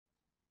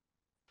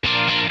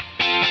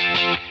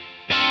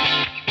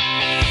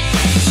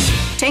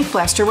Tank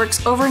Blaster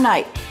works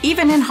overnight,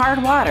 even in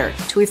hard water,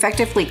 to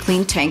effectively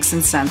clean tanks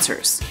and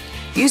sensors.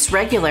 Used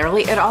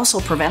regularly, it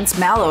also prevents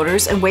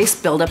malodors and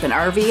waste buildup in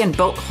RV and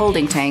boat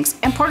holding tanks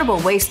and portable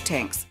waste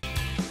tanks.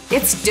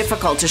 It's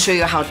difficult to show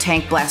you how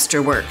Tank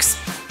Blaster works.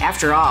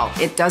 After all,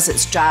 it does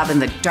its job in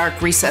the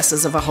dark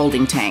recesses of a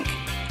holding tank.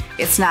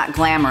 It's not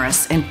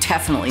glamorous and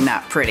definitely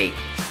not pretty.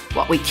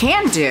 What we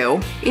can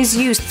do is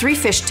use 3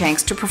 fish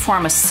tanks to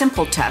perform a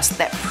simple test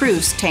that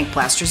proves Tank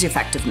Blaster's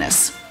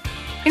effectiveness.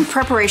 In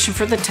preparation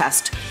for the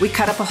test, we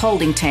cut up a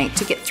holding tank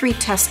to get 3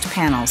 test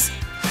panels.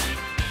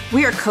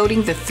 We are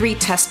coating the 3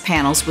 test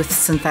panels with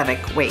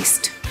synthetic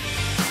waste.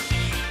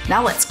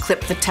 Now let's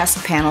clip the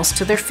test panels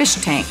to their fish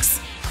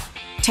tanks.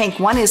 Tank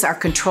 1 is our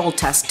control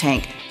test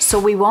tank, so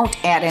we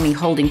won't add any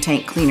holding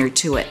tank cleaner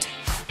to it.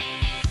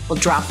 We'll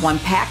drop 1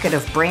 packet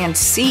of brand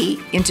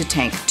C into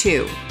tank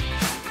 2.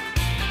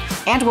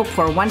 And we'll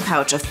pour 1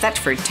 pouch of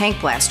Thetford Tank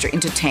Blaster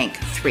into tank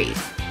 3.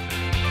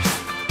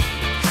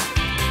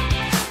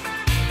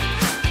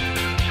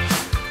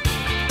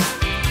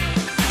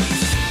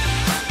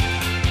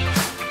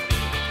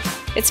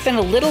 It's been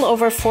a little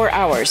over 4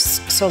 hours,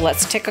 so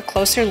let's take a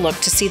closer look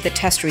to see the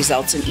test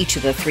results in each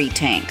of the 3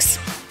 tanks.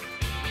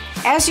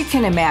 As you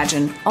can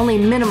imagine, only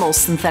minimal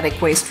synthetic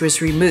waste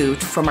was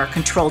removed from our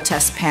control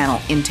test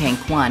panel in tank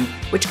 1,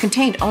 which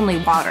contained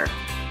only water.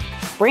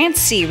 Brand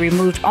C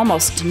removed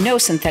almost no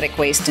synthetic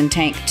waste in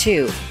tank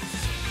 2.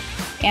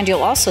 And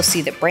you'll also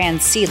see that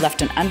Brand C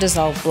left an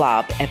undissolved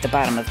blob at the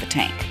bottom of the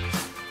tank.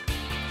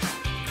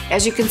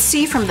 As you can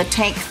see from the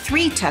tank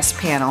 3 test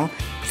panel,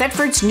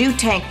 Thetford's new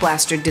Tank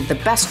Blaster did the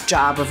best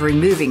job of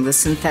removing the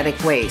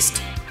synthetic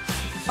waste.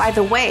 By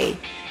the way,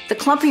 the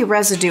clumpy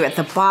residue at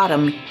the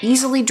bottom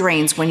easily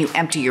drains when you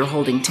empty your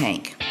holding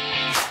tank.